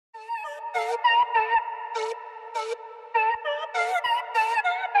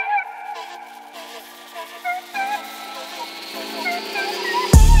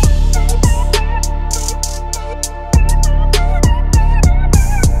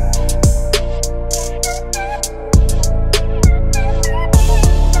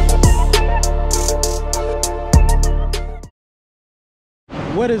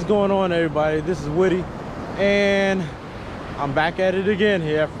What is going on, everybody? This is Woody, and I'm back at it again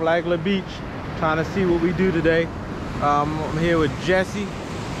here at Flagler Beach, trying to see what we do today. I'm here with Jesse,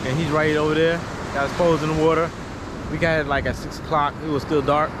 and he's right over there. Got his poles in the water. We got it like at 6 o'clock. It was still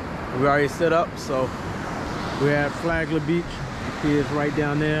dark. We already set up, so we're at Flagler Beach. He is right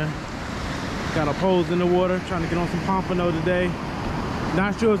down there. Got our poles in the water, trying to get on some Pompano today.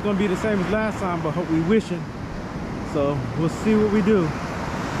 Not sure it's gonna be the same as last time, but hope we wishing. So we'll see what we do.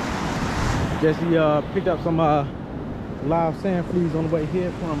 Jesse picked up some live sand fleas on the way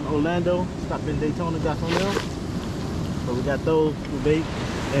here from Orlando. Stopped in Daytona, got some of them. So we got those for bait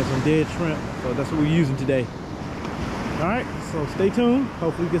and some dead shrimp. So that's what we're using today. All right, so stay tuned.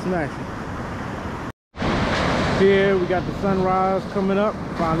 Hopefully we get some action. Here we got the sunrise coming up.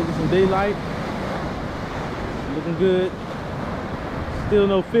 Finally get some daylight. Looking good. Still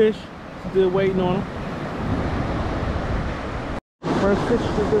no fish. Still waiting on them. First fish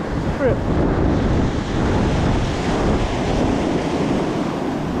of the trip.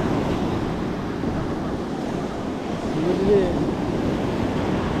 See what it is.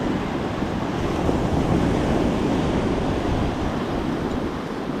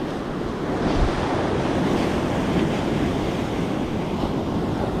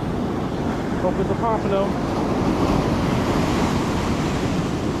 Hope it's a Pompano.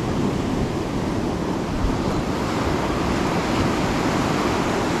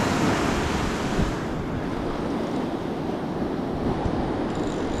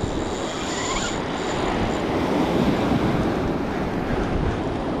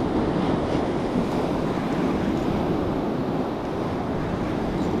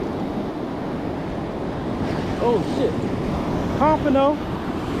 Oh shit. Pompano.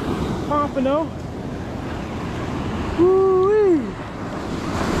 Pompano. Woo-wee.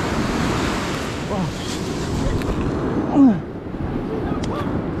 Oh shit.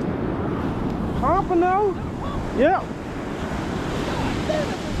 Pompano? Yep.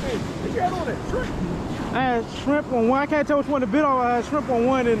 I had shrimp on one. I can't tell which one to bit on. I had shrimp on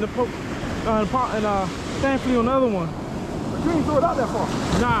one and the sand flea on the other one. But you didn't throw it out that far.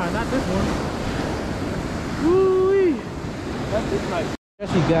 Nah, not this one. Woo-wee. That's this nice.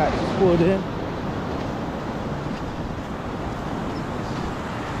 Yes, he got pulled in.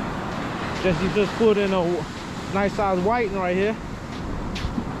 Jesse just pulled in a nice size whiting right here.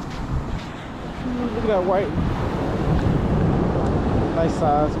 Look at that whiting. Nice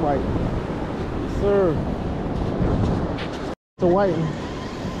size whiting. Yes, sir. It's a whiting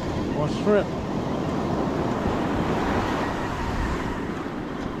on shrimp.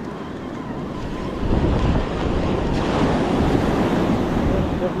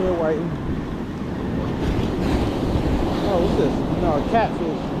 Definitely a whiting. Oh, what's this? No, a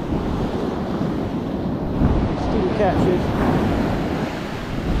catfish. Stupid catfish.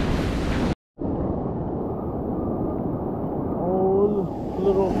 Oh,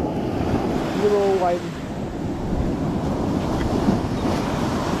 little whiting.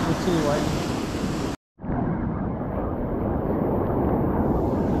 Let's see whiting.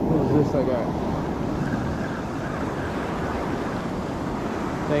 What is this I got?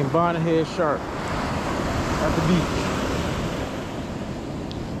 Named Bonnethead Shark at the beach.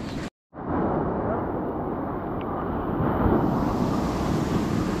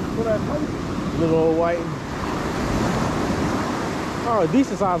 Little old whiting. Oh,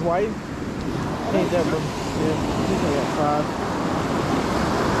 decent size whiting. Ain't that big? Yeah, decent that size.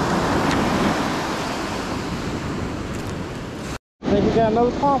 I think we got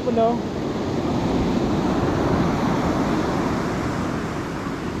another Pompano.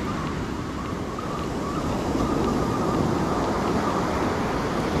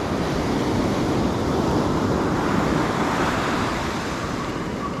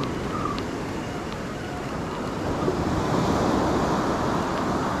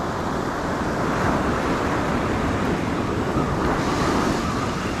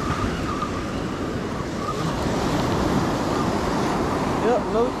 Yep,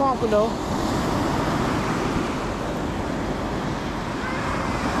 another Pompano.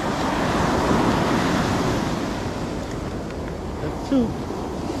 That's two.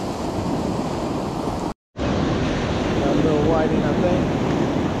 Got a little whiting, I think.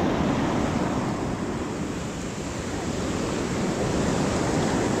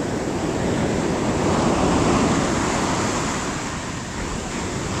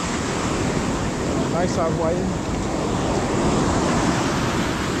 Nice size whiting.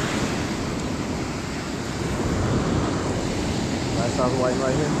 Nice size whiting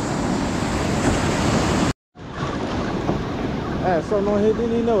right here. I had something on here,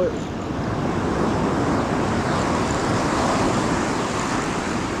 didn't even know it.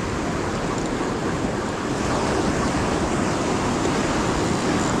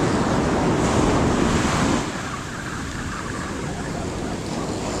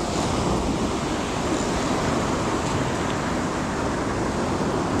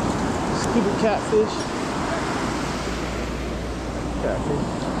 Stupid catfish.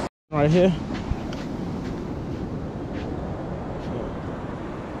 Catfish. Right here.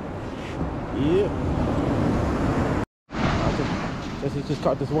 Yeah. Jesse just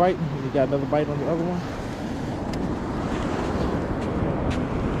caught this white. He got another bite on the other one.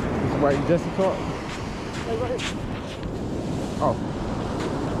 This white Jesse caught. Hey, right here. Oh.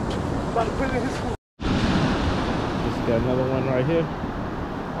 About to put it in his school. Just got another one right here.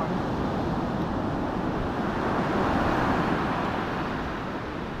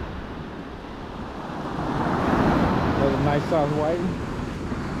 Another nice size white.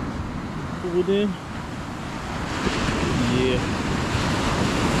 Pulled in. Yeah.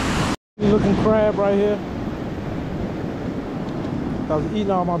 Looking crab right here. I was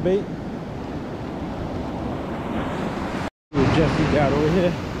eating all my bait. Jesse got over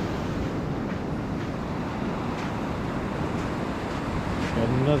here. Got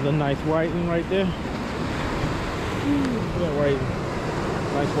another nice whiting right there. Look at that whiting.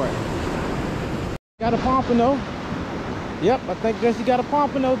 Nice whiting. Got a pompano. Yep, I think Jesse got a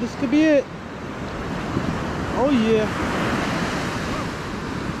pompano. This could be it. Oh yeah.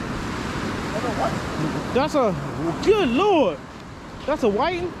 That's a, good Lord. That's a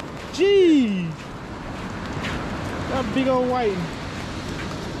whiting? Jeez. That big old whiting.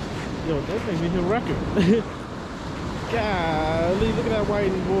 Yo, that thing hit a record. Golly, look at that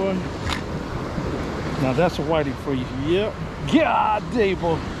whiting, boy. Now that's a whiting for you. Yep. God damn,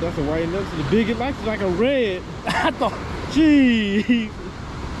 boy. That's a whiting. That's the biggest, like a red. I thought. Jeez.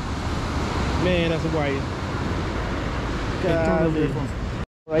 Man, that's a whiting. Golly.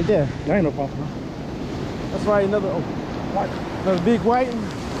 Right there. There ain't no pompano. That's right, another, oh, White. another big whiting.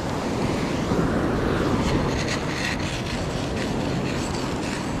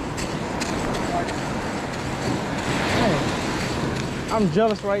 Man, I'm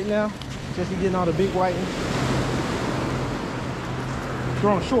jealous right now. Jesse getting all the big whiting.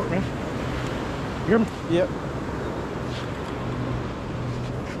 Throwing short, man. You hear me? Yep.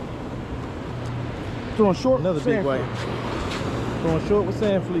 Throwing short. Another big whiting. Throwing short with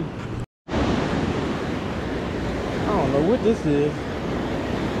sand flea. I don't know what this is,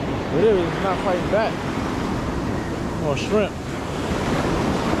 but it is not fighting back. Or shrimp.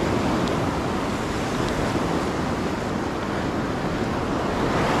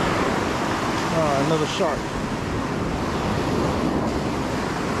 Another shark.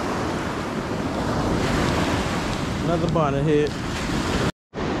 Another bonnet head.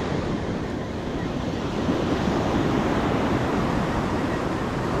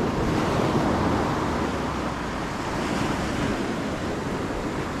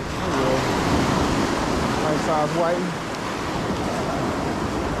 Size whiting.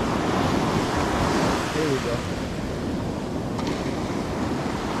 There we go.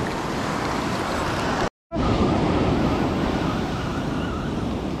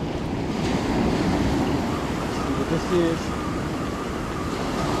 See what this is.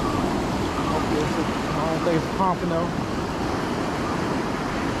 Hopefully it's I don't think it's a pompano.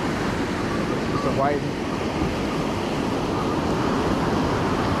 It's a whiting.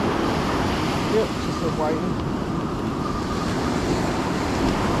 Yep, just a whiting.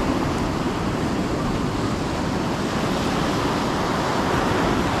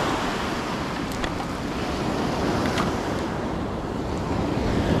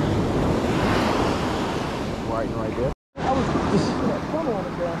 Whiting right there. I was just that funnel on the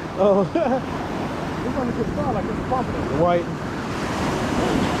ground. Oh, It's on the good side like it's a pompano. whiting.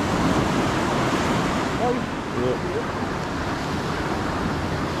 Oh, Yep.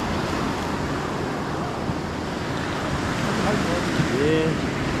 Yeah.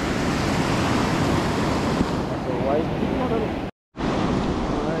 That's a white.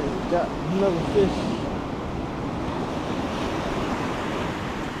 Alright, got another fish.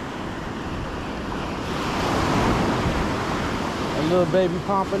 A little baby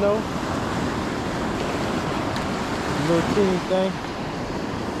pompano. A little teeny thing.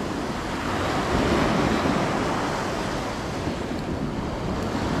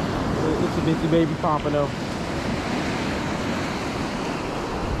 It's a bitty baby pompano.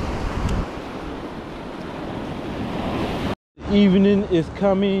 Evening is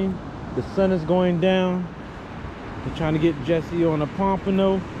coming. The sun is going down. We're trying to get Jesse on a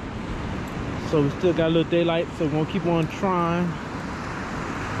Pompano. So we still got a little daylight, so we're gonna keep on trying.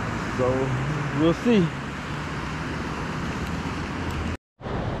 So we'll see.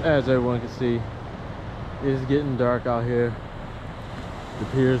 As everyone can see, it's getting dark out here. The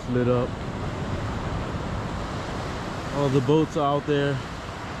pier's lit up. All the boats are out there.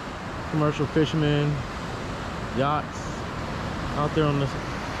 Commercial fishermen, yachts, out there on the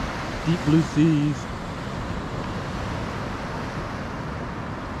deep blue seas.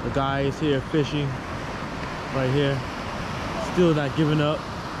 The guy is here fishing right here, still not giving up.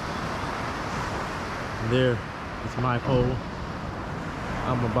 And there is my pole.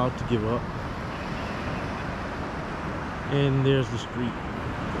 I'm about to give up. And there's the street.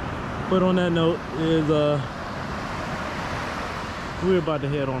 But on that note, we're about to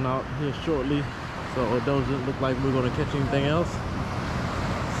head on out here shortly, so it doesn't look like we're going to catch anything else.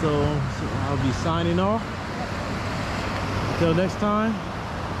 So I'll be signing off. Until next time,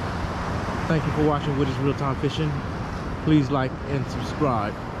 thank you for watching Woody's Real Time Fishing. Please like and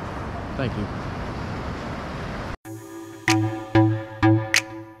subscribe. Thank you.